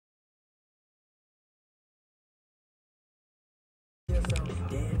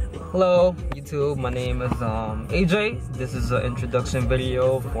Hello YouTube, my name is AJ. This is an introduction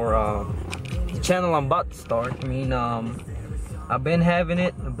video for the channel I'm about to start. I mean, I've been having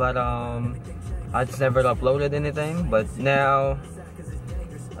it, but I just never uploaded anything. But now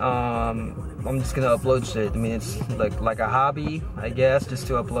I'm just gonna upload shit. I mean, it's like a hobby, I guess, just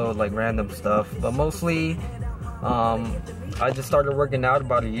to upload like random stuff. But mostly I just started working out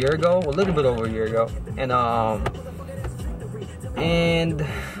about a year ago, a little bit over a year ago, and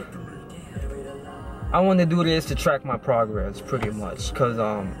I want to do this to track my progress, pretty much. Cause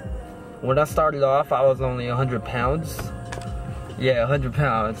when I started off, I was only 100 pounds. Yeah, 100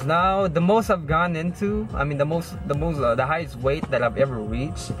 pounds. Now the most I've gone into, I mean the highest weight that I've ever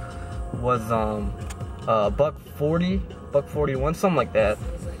reached was buck 41, something like that.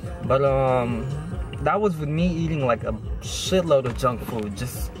 But that was with me eating like a shitload of junk food,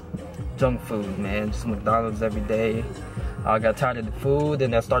 just junk food, man, just McDonald's every day. I got tired of the food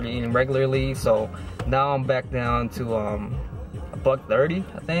and I started eating regularly, so now I'm back down to a buck 30,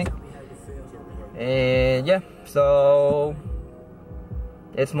 I think. And yeah, so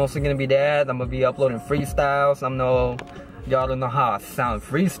it's mostly gonna be that. I'm gonna be uploading freestyles. I know y'all don't know how I sound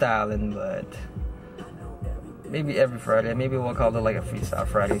freestyling, but maybe every Friday, maybe we'll call it like a Freestyle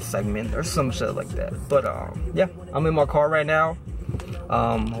Friday segment or some shit like that. But yeah, I'm in my car right now,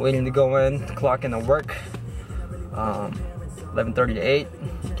 waiting to go in, clock in to work. 11:30 to 8.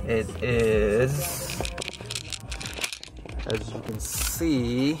 It is, as you can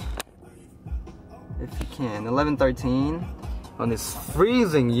see, if you can, 11:13 on this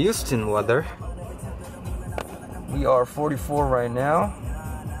freezing Houston weather. We are 44 right now.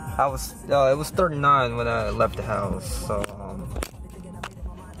 It was 39 when I left the house. So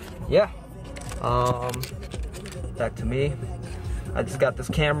yeah, back to me. I just got this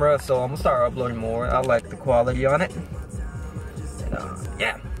camera, so I'm gonna start uploading more. I like the quality on it.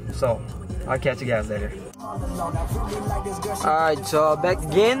 Yeah, so I'll catch you guys later. Alright, so back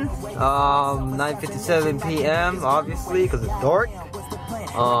again. 9:57 p.m. obviously, because it's dark.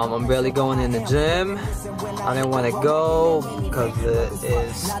 I'm barely going in the gym. I didn't want to go because it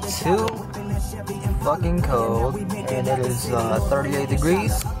is too fucking cold, and it is 38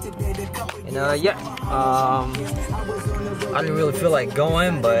 degrees. And yeah, I didn't really feel like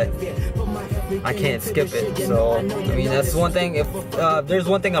going, but I can't skip it. So I mean, that's one thing. If there's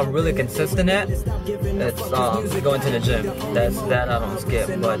one thing I'm really consistent at, it's going to the gym. That I don't skip.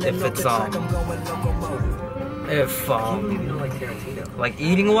 But if it's like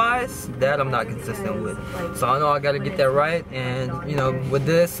eating wise, that I'm not consistent with. So I know I gotta get that right, and you know, with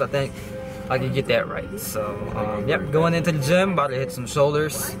this, I think I can get that right. So yep, going into the gym, about to hit some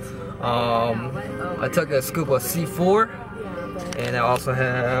shoulders. I took a scoop of C4, and I also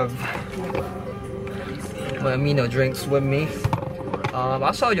have my amino drinks with me.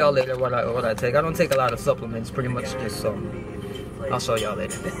 I'll show y'all later what I take. I don't take a lot of supplements, pretty much just so. I'll show y'all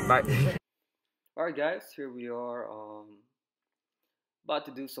later. Bye. Alright guys, here we are, about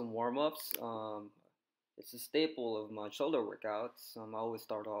to do some warm-ups. It's a staple of my shoulder workouts. I always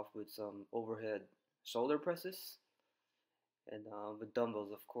start off with some overhead shoulder presses, and with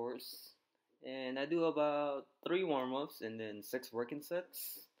dumbbells of course. And I do about 3 warm-ups and then 6 working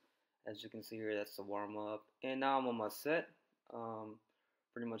sets. As you can see here, that's the warm-up. And now I'm on my set.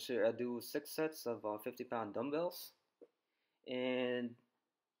 Pretty much here I do 6 sets of 50-pound dumbbells. And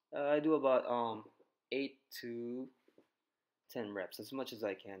I do about 8 to 10 reps, as much as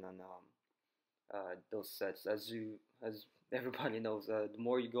I can on those sets. As everybody knows, the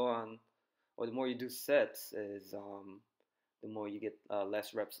more you go on, or the more you do sets, is the more you get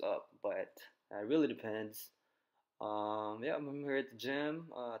less reps up. But it really depends. Yeah, I'm here at the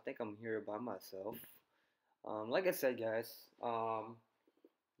gym. I think I'm here by myself. Like I said, guys,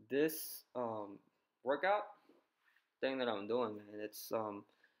 this workout thing that I'm doing, man, it's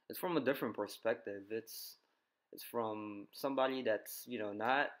from a different perspective. It's from somebody that's, you know,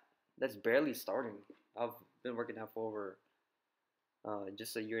 that's barely starting. I've been working out for over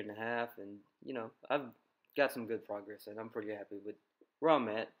just a year and a half, and you know, I've got some good progress, and I'm pretty happy with where I'm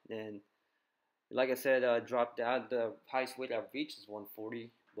at. And like I said, dropped down. The highest weight I've reached is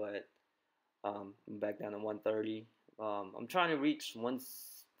 140, but I'm back down to 130. I'm trying to reach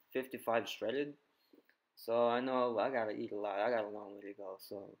 155 shredded. So I know I gotta eat a lot. I got a long way to go.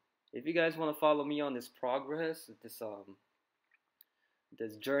 So if you guys want to follow me on this progress,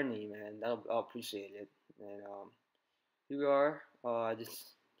 this journey, man, I'll appreciate it. And here we are. I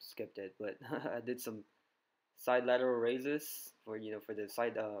just skipped it, but I did some side lateral raises for for the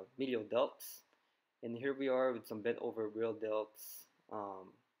side medial delts, and here we are with some bent over real delts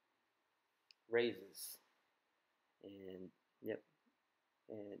raises, and yep,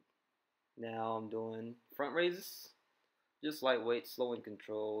 and Now I'm doing front raises, just lightweight, slow and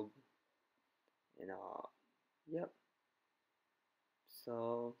controlled, and yep.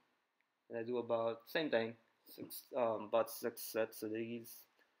 So I do about same thing, about 6 sets of these,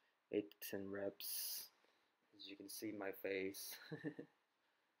 8 to 10 reps. As you can see my face,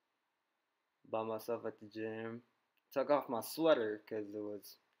 by myself at the gym. Took off my sweater because it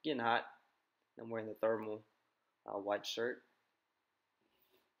was getting hot. I'm wearing the thermal white shirt.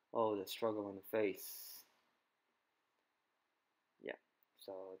 Oh, the struggle on the face. Yeah,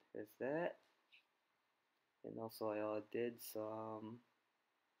 so there's that. And also I did some,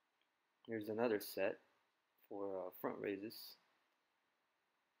 here's another set for front raises.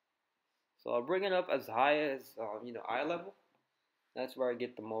 So I'll bring it up as high as, eye level. That's where I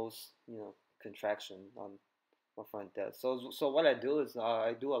get the most, contraction on my front desk. So what I do is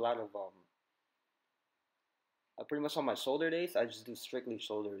I do a lot of, pretty much on my shoulder days, I just do strictly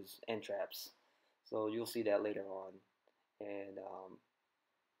shoulders and traps. So you'll see that later on. And,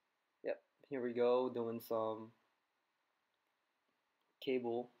 yep, here we go, doing some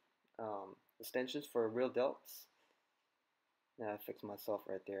cable extensions for real delts. And I fix myself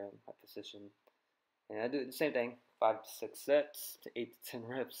right there in my position. And I do the same thing, 5 to 6 sets to 8 to 10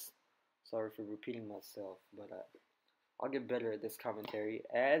 reps. Sorry for repeating myself, but I'll get better at this commentary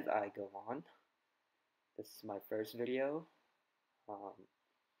as I go on. This is my first video.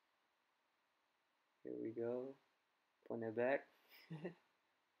 Here we go. Point it back.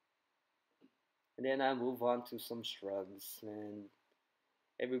 And then I move on to some shrugs, and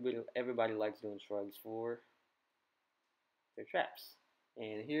everybody likes doing shrugs for their traps.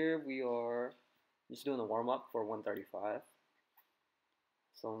 And here we are just doing a warm-up for 135.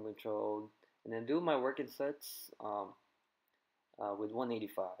 Slow and controlled. And then do my working sets with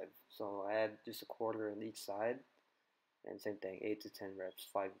 185. So I add just a quarter on each side. And same thing, 8 to 10 reps,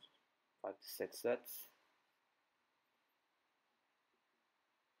 5 to 6 sets.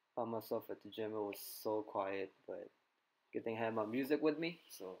 By myself at the gym, it was so quiet, but good thing I had my music with me.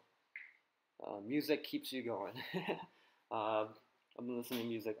 So music keeps you going. I've been listening to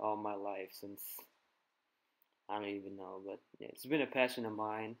music all my life since, I don't even know, but yeah, it's been a passion of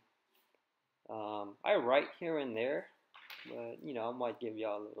mine. I write here and there, but I might give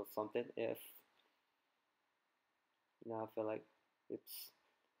y'all a little something if I feel like it's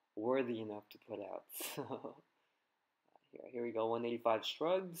worthy enough to put out. So here we go, 185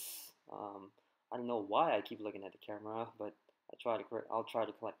 shrugs. I don't know why I keep looking at the camera, but I'll try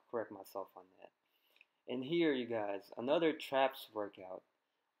to correct myself on that. And here, you guys, another traps workout.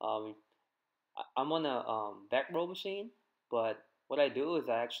 I'm on a back row machine, but what I do is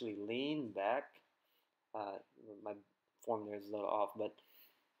I actually lean back. My form there is a little off, but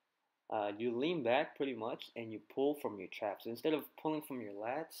you lean back pretty much, and you pull from your traps. Instead of pulling from your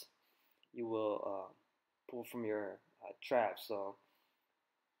lats, you will pull from your traps. So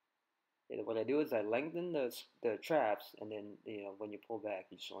what I do is I lengthen the traps, and then when you pull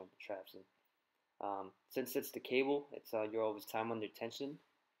back, you join the traps. And since it's the cable, it's you're always time under tension.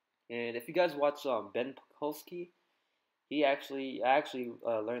 And if you guys watch Ben Pakulski, I actually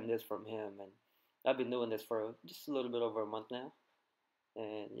learned this from him, and I've been doing this for just a little bit over a month now.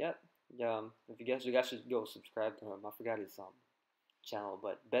 And yep, if you guys should go subscribe to him. I forgot his channel,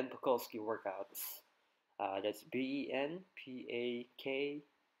 but Ben Pakulski Workouts. That's BenPakulski.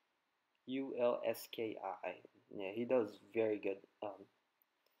 Yeah, he does very good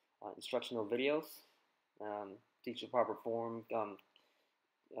instructional videos. Teach you proper form.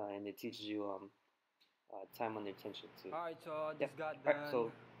 And it teaches you time under tension too. Alright, y'all, just got done. Right,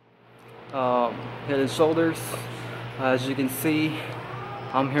 so head and shoulders. As you can see,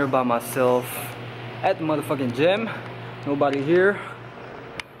 I'm here by myself at the motherfucking gym. Nobody here.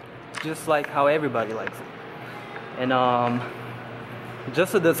 Just like how everybody likes it. And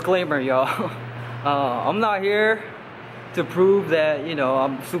just a disclaimer, y'all. I'm not here to prove that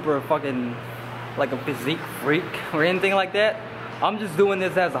I'm super fucking like a physique freak or anything like that. I'm just doing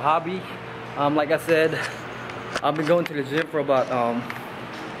this as a hobby. Like I said, I've been going to the gym for about a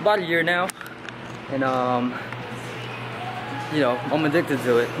year now, and I'm addicted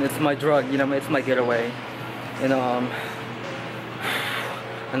to it. It's my drug, it's my getaway. And I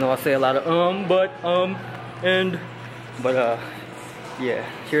know I say a lot of but yeah,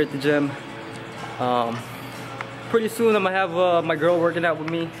 here at the gym. Pretty soon I'm gonna have my girl working out with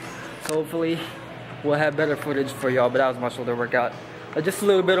me, so hopefully we'll have better footage for y'all. But that was my shoulder workout. Just a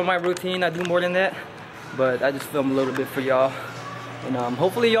little bit of my routine. I do more than that, but I just film a little bit for y'all, and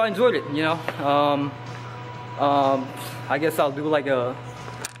hopefully y'all enjoyed it. I guess I'll do like a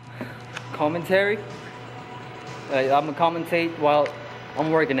commentary. I'm gonna commentate while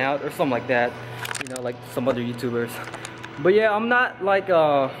I'm working out or something like that, you know, like some other YouTubers. But yeah, I'm not like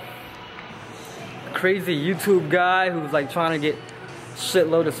a crazy YouTube guy who's like trying to get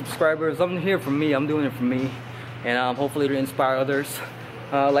shitload of subscribers. I'm here for me. I'm doing it for me, and hopefully to inspire others.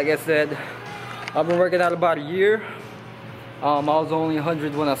 Like I said, I've been working out about a year. I was only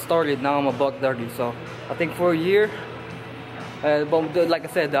 100 when I started. Now I'm a $130. So I think for a year, but like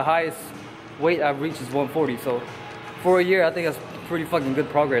I said, the highest weight I've reached is 140. So for a year, I think that's pretty fucking good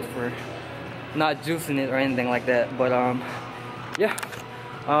progress for not juicing it or anything like that. But yeah,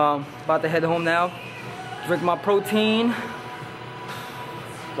 about to head home now. Drink my protein,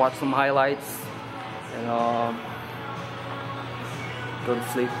 watch some highlights, and go to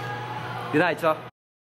sleep. Good night, y'all.